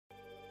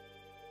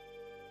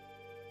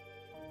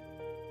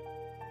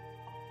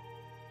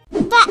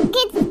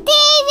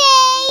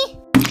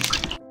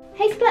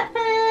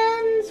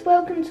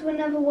to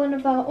another one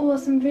of our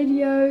awesome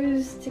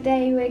videos.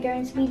 Today we're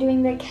going to be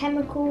doing the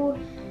chemical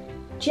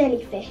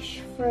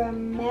jellyfish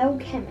from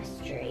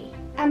MELScience.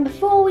 And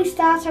before we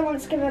start, I want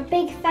to give a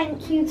big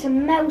thank you to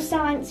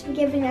MELScience for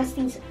giving us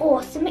these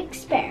awesome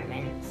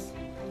experiments.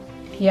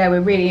 Yeah, we're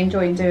really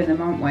enjoying doing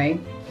them, aren't we?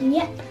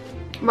 Yep.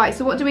 Right,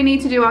 so what do we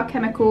need to do our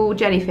chemical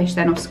jellyfish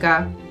then,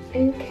 Oscar?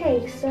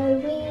 Okay, so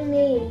we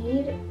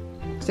need...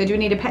 So do we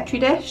need a Petri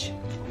dish?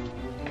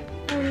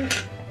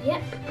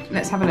 Yep.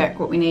 Let's have a look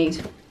what we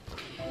need.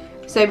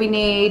 So we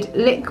need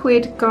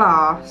liquid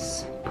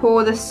glass.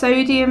 Pour the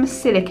sodium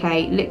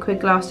silicate liquid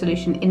glass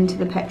solution into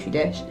the Petri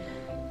dish.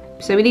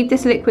 So we need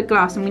this liquid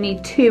glass and we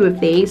need 2 of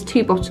these,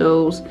 2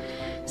 bottles.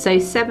 So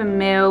 7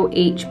 ml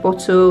each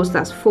bottle, so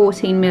that's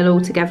 14 ml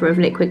altogether of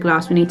liquid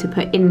glass we need to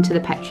put into the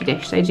Petri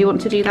dish. So do you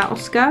want to do that,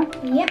 Oscar?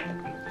 Yep.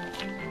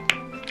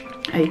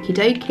 Okie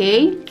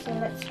dokie. So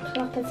let's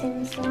plop it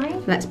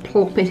inside. Let's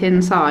plop it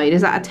inside.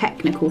 Is that a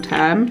technical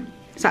term?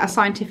 Is that a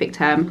scientific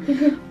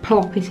term?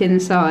 Plop it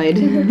inside.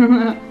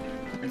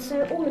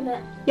 So all of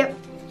it? Yep.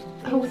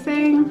 The whole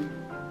thing.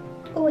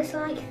 Oh, it's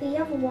like the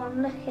other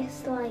one. Look,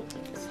 it's like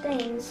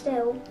staying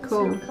still.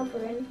 Cool. It's not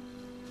covering.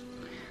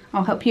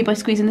 I'll help you by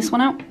squeezing this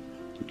one out.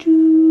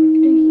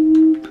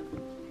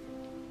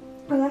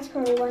 Oh, that's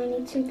probably why you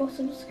need 2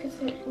 bottles, because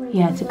it won't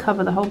Yeah, to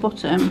cover the whole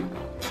bottom.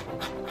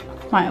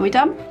 Right, are we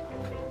done?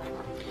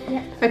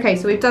 Yep. Okay,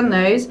 so we've done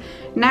those.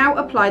 Now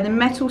apply the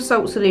metal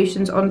salt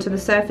solutions onto the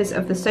surface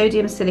of the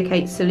sodium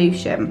silicate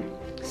solution.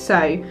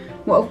 So,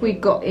 what have we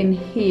got in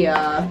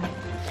here?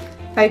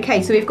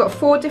 Okay, so we've got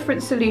 4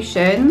 different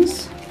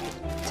solutions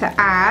to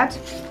add.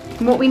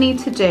 And what we need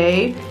to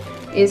do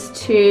is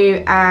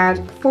to add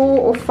 4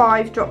 or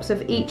 5 drops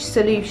of each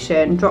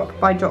solution, drop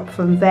by drop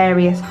from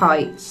various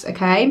heights,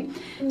 okay?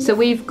 So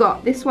we've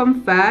got this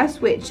one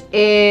first, which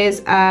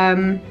is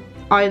iron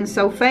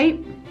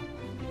sulfate.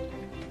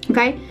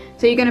 Okay,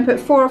 so you're going to put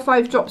 4 or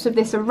 5 drops of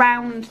this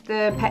around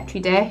the Petri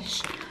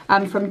dish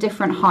from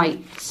different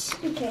heights.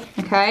 Okay.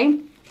 Okay,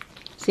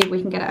 see if we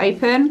can get it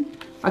open.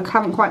 I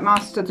haven't quite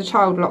mastered the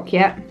child lock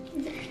yet.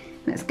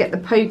 Let's get the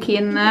pokey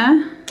in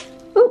there.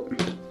 Ooh.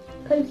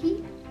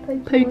 Pokey.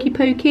 Pokey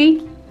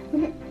pokey.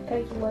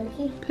 Pokey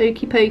wokey.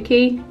 Pokey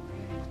pokey.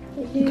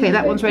 Okay,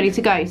 that one's ready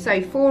to go.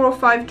 So 4 or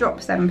 5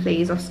 drops then,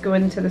 please, Oscar,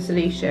 into the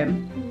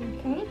solution.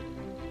 Okay.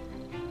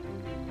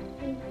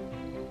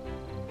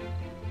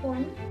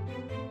 1.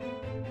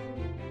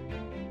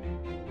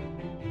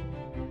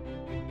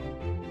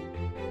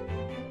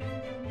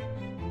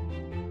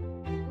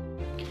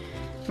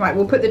 Right,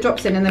 we'll put the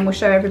drops in and then we'll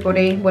show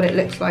everybody what it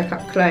looks like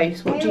up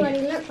close. What They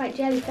already look like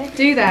jellyfish.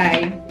 do they?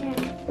 Yeah.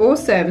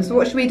 Awesome. So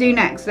what should we do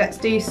next? Let's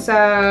do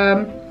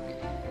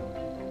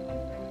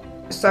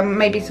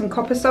maybe some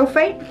copper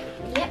sulfate.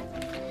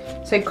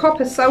 Yep. So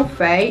copper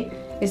sulfate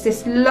is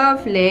this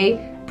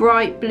lovely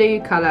bright blue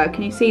colour.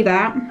 Can you see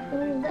that?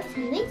 Oh, that's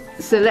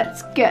nice. So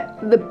let's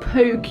get the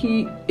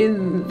pokey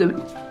in the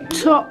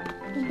top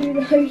Do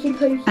the hokey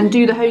pokey. and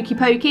do the hokey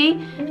pokey.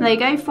 And there you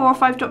go, 4 or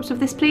 5 drops of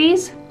this,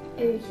 please.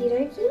 Okie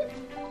dokie.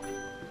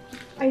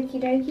 Okie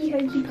dokie,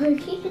 hokey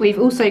pokey. We've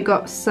also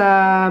got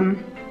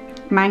some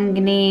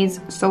manganese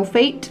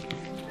sulfate.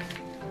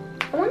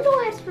 I wonder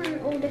why it's from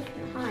all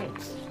different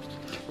heights.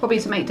 Probably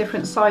to make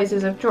different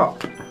sizes of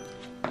drop.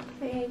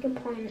 Okay, good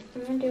point.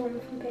 I'm going to do one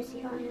from pretty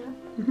high up.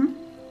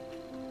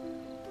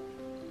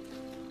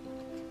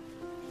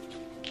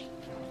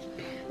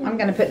 I'm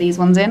going to put these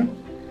ones in.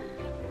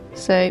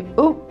 So,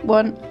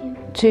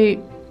 1,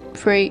 2,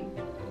 3,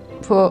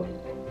 4,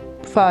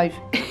 5.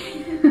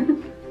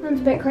 That's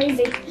a bit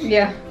crazy.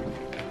 Yeah.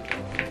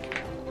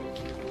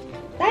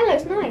 That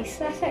looks nice.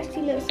 That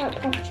actually looks like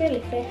proper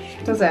jellyfish.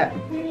 Does it?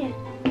 Yeah.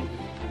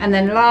 And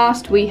then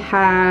last we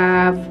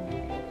have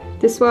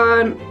this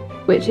one,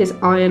 which is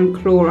iron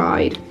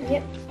chloride.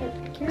 Yep.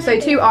 So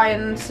 2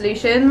 iron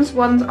solutions,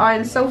 one's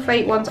iron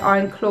sulfate, one's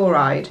iron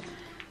chloride.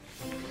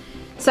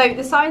 So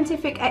the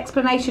scientific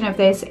explanation of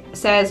this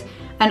says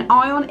an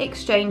ion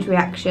exchange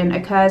reaction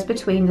occurs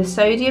between the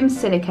sodium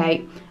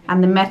silicate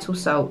and the metal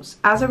salts.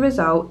 As a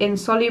result,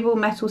 insoluble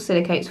metal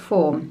silicates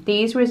form.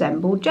 These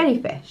resemble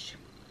jellyfish.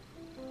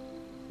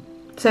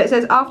 So it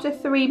says after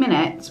 3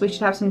 minutes we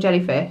should have some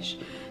jellyfish.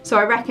 So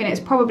I reckon it's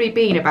probably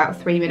been about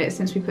 3 minutes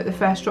since we put the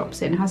first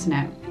drops in, hasn't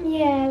it?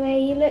 Yeah,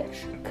 they look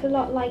a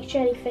lot like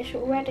jellyfish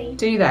already.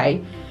 Do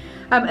they?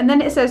 And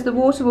then it says the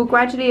water will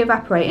gradually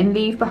evaporate and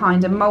leave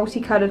behind a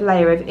multicoloured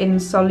layer of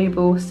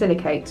insoluble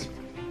silicate.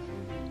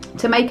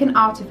 To make an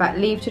artefact,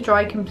 leave to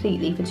dry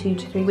completely for 2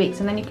 to 3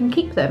 weeks and then you can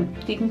keep them.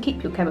 So you can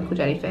keep your chemical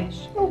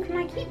jellyfish. Oh, can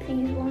I keep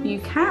these ones?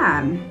 You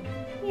can.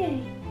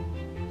 Yay.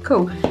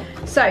 Cool.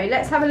 So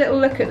let's have a little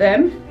look at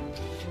them.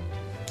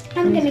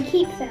 I'm going to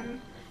keep them.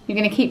 You're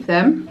going to keep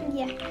them?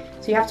 Yeah.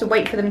 So you have to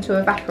wait for them to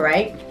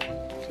evaporate.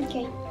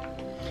 Okay.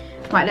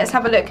 Right, let's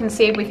have a look and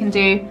see if we can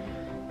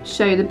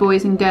show the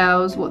boys and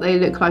girls what they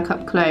look like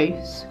up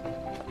close.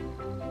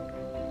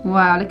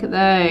 Wow, look at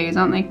those,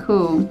 aren't they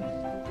cool?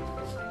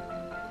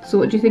 So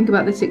what do you think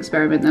about this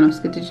experiment then,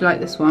 Oscar? Did you like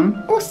this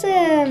one?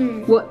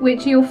 Awesome!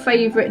 Which are your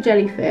favourite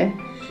jellyfish?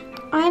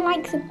 I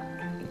like the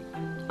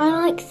I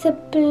like the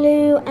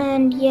blue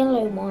and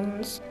yellow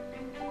ones.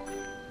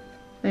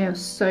 They are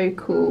so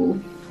cool.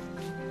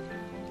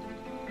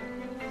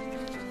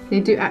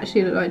 They do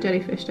actually look like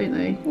jellyfish, don't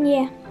they?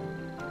 Yeah.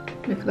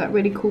 Look at that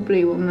really cool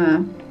blue one there.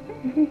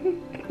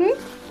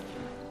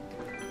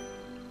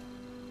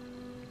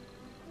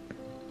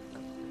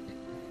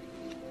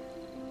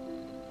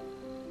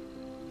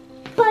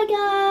 Bye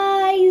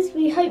guys,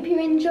 we hope you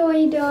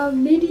enjoyed our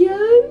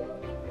video.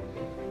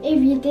 If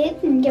you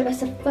did, then give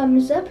us a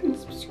thumbs up and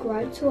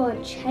subscribe to our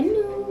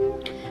channel.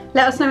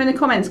 Let us know in the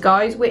comments,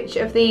 guys, which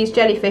of these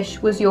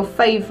jellyfish was your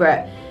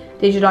favourite.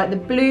 Did you like the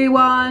blue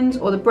ones,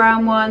 or the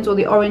brown ones, or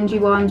the orangey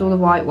ones, or the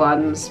white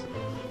ones?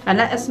 And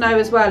let us know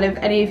as well if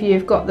any of you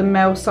have got the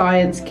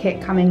MELScience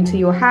kit coming to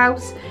your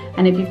house,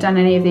 and if you've done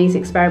any of these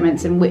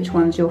experiments and which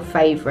one's your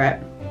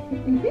favourite.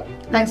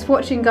 Thanks for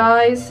watching,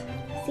 guys.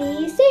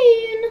 See you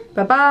soon.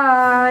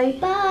 Bye-bye.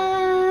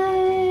 Bye.